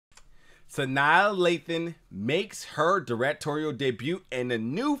Sanaa Lathan makes her directorial debut in a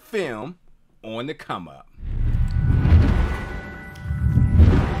new film on the come up.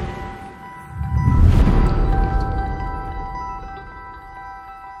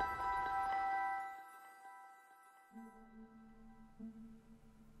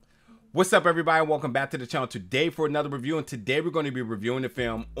 What's up, everybody? Welcome back to the channel today for another review, and today we're going to be reviewing the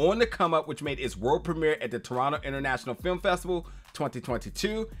film On the Come Up, which made its world premiere at the Toronto International Film Festival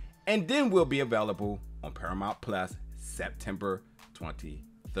 2022, and then will be available on Paramount Plus September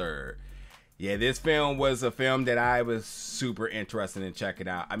 23rd. Yeah, this film was a film that I was super interested in checking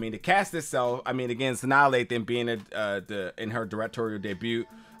out. I mean, the cast itself, I mean, again, Sanaa Lathan being in her directorial debut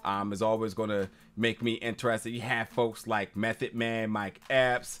is always going to make me interested. You have folks like Method Man, Mike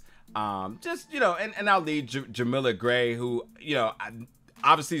Epps, just, you know, and our lead Jamila Gray, who, you know,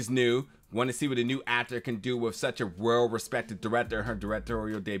 obviously is new. Want to see what a new actor can do with such a well-respected director in her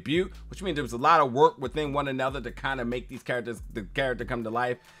directorial debut, which means there was a lot of work within one another to kind of make the character come to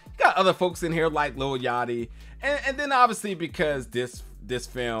life. You got other folks in here like Lil Yachty, and then obviously because this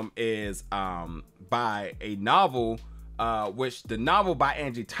film is by a novel, which the novel by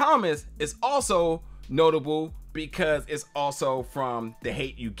Angie Thomas is also notable because it's also from The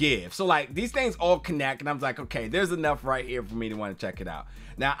Hate U Give. So like these things all connect, and I'm like, okay, there's enough right here for me to want to check it out.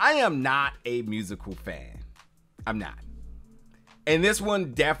 Now, I am not a musical fan. I'm not. And this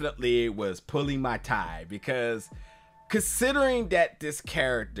one definitely was pulling my tie, because considering that this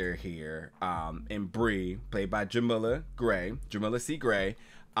character here in Bree, played by Jamila C. Gray,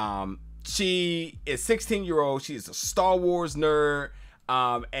 she is 16-year-old. She's a Star Wars nerd.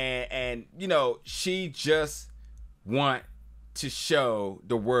 And you know, she just want to show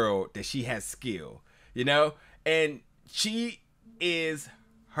the world that she has skill, you know, and she is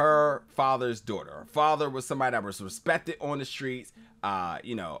her father's daughter. Her father was somebody that was respected on the streets,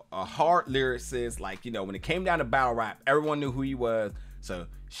 you know, a hard lyricist. Like, you know, when it came down to battle rap, everyone knew who he was. So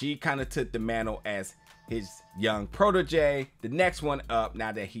she kind of took the mantle as his young protege, the next one up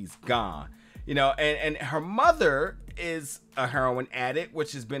now that he's gone. You know, and her mother is a heroin addict,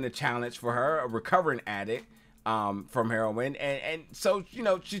 which has been a challenge for her, a recovering addict from heroin. And so, you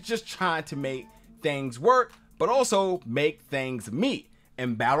know, she's just trying to make things work, but also make things meet.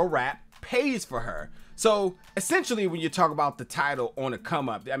 And battle rap pays for her. So essentially, when you talk about the title On the Come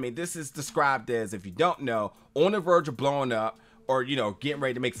Up, I mean, this is described as, if you don't know, on the verge of blowing up, or, you know, getting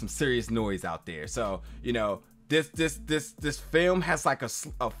ready to make some serious noise out there. So, you know, this film has like a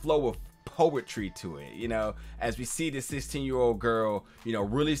flow of poetry to it, you know, as we see this 16-year-old girl, you know,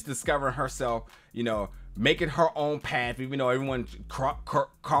 really discovering herself, you know, making her own path, even though everyone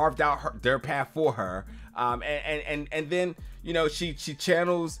carved out their path for her, and then, you know, she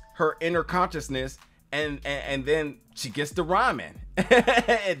channels her inner consciousness, and then she gets the rhyming,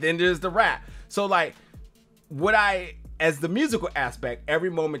 and then there's the rap. So like, as the musical aspect, every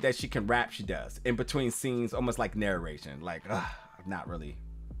moment that she can rap, she does in between scenes, almost like narration. Like, I'm not really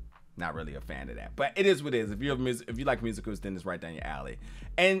a fan of that, but it is what it is. If you like musicals, then it's right down your alley.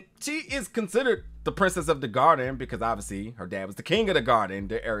 And she is considered the princess of the garden because obviously her dad was the king of the garden,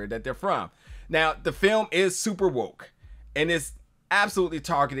 the area that they're from. Now, the film is super woke, and it's absolutely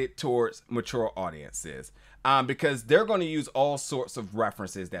targeted towards mature audiences, because they're going to use all sorts of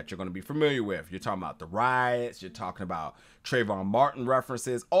references that you're going to be familiar with. You're talking about the riots, you're talking about Trayvon Martin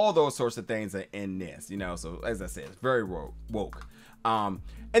references, all those sorts of things are in this, you know. So as I said, it's very woke. And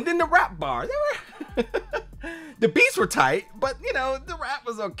then the rap bars, the beats were tight, but you know, the rap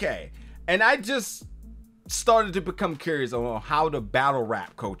was okay. And I just started to become curious on how the battle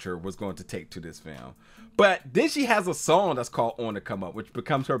rap culture was going to take to this film. But then she has a song that's called On the Come Up, which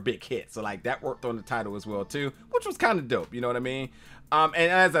becomes her big hit. So like that worked on the title as well too, which was kind of dope, you know what I mean? And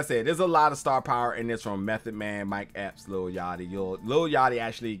as I said, there's a lot of star power in this from Method Man, Mike Epps, Lil Yachty. Lil Yachty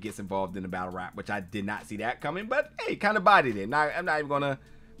actually gets involved in the battle rap, which I did not see that coming, but hey, kind of bodied it. I'm not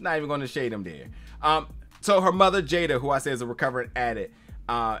even gonna shade him there. So her mother Jada, who I say is a recovering addict,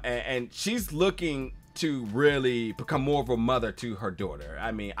 and she's looking to really become more of a mother to her daughter.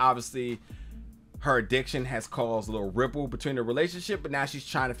 I mean, obviously her addiction has caused a little ripple between the relationship, but now she's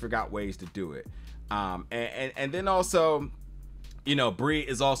trying to figure out ways to do it. And then also, you know, Bree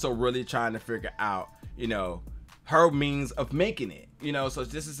is also really trying to figure out, you know, her means of making it, you know. So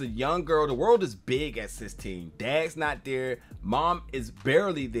this is a young girl. The world is big at 16. Dad's not there. Mom is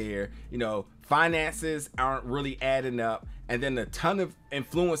barely there. You know, finances aren't really adding up. And then a ton of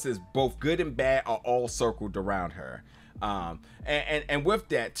influences, both good and bad, are all circled around her. And with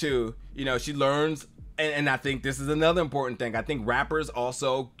that too, you know, she learns, and I think this is another important thing. I think rappers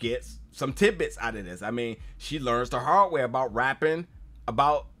also get some tidbits out of this. I mean, she learns the hard way about rapping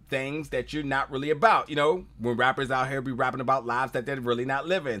about things that you're not really about. You know, when rappers out here be rapping about lives that they're really not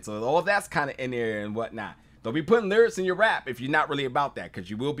living. So all that's kind of in there and whatnot. Don't be putting lyrics in your rap if you're not really about that, because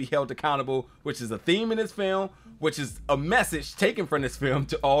you will be held accountable, which is a theme in this film, which is a message taken from this film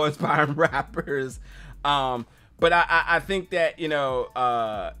to all aspiring rappers. But I think that,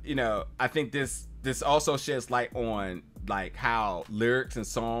 I think this also sheds light on like how lyrics and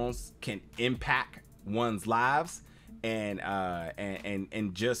songs can impact one's lives, and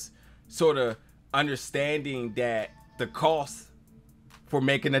just sort of understanding that the cost for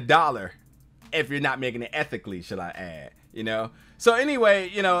making $1, if you're not making it ethically, should I add, So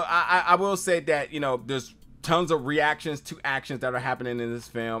anyway, I will say that, there's tons of reactions to actions that are happening in this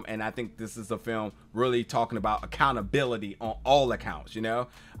film, and I think this is a film really talking about accountability on all accounts, and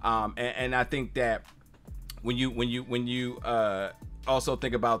I think that when you also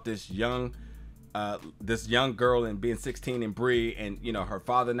think about this young girl and being 16 and Bree, and her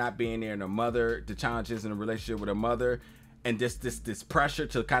father not being there, and her mother, the challenges in a relationship with her mother, and this pressure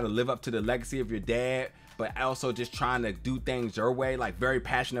to kind of live up to the legacy of your dad, but also just trying to do things your way, like very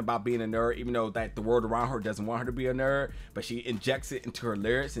passionate about being a nerd, even though that the world around her doesn't want her to be a nerd, but she injects it into her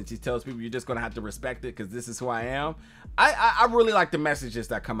lyrics, and she tells people, you're just gonna have to respect it because this is who I am. I really like the messages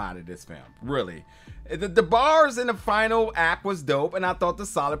that come out of this film. Really, the bars in the final act was dope, and I thought the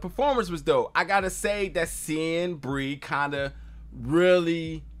solid performance was dope. I gotta say that seeing Bree kind of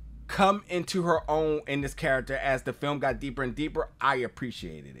really come into her own in this character as the film got deeper and deeper, I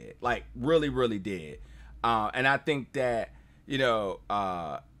appreciated it, like really did. And I think that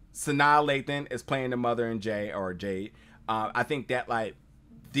Sanaa Lathan is playing the mother in Jade. I think that like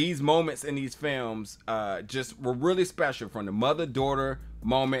these moments in these films just were really special, from the mother-daughter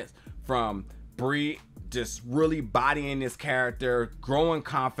moments, from Bree just really bodying this character, growing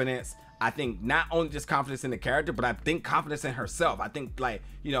confidence. I think not only just confidence in the character, but I think confidence in herself. I think like,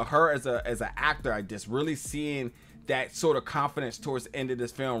 her as an actor, I just really seeing that sort of confidence towards the end of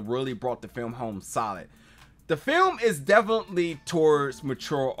this film really brought the film home solid. The film is definitely towards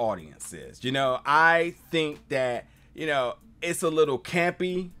mature audiences. I think that, it's a little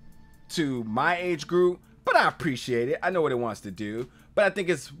campy to my age group, but I appreciate it. I know what it wants to do, but I think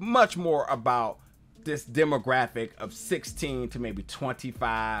it's much more about this demographic of 16 to maybe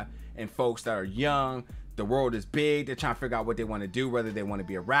 25, and folks that are young. The world is big. They're trying to figure out what they want to do, whether they want to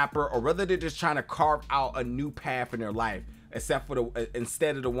be a rapper or whether they're just trying to carve out a new path in their life,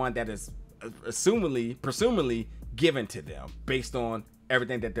 instead of the one that is presumably given to them based on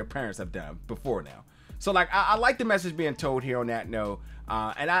everything that their parents have done before now. So like, I like the message being told here on that note.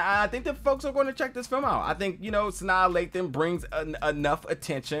 And I think that folks are going to check this film out. I think, Sanaa Lathan brings enough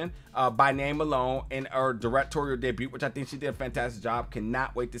attention by name alone in her directorial debut, which I think she did a fantastic job.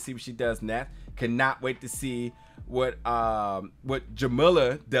 Cannot wait to see what she does next. Cannot wait to see what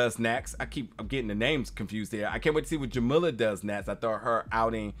Jamila does next. I'm getting the names confused here. I can't wait to see what Jamila does next. I thought her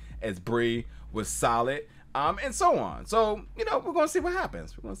outing as Bree was solid, and so on. So, we're going to see what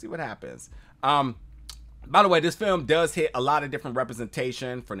happens. By the way, this film does hit a lot of different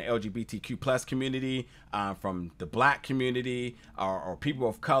representation from the LGBTQ plus community, from the black community, or people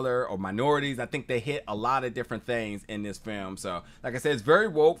of color, or minorities. I think they hit a lot of different things in this film. So, like I said, it's very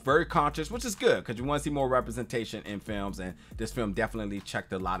woke, very conscious, which is good because you want to see more representation in films, and this film definitely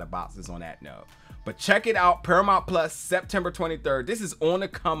checked a lot of boxes on that note. But check it out, Paramount Plus, September 23rd. This is on the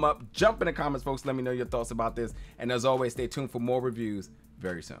come up. Jump in the comments, folks. Let me know your thoughts about this. And as always, stay tuned for more reviews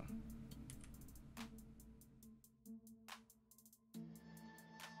very soon.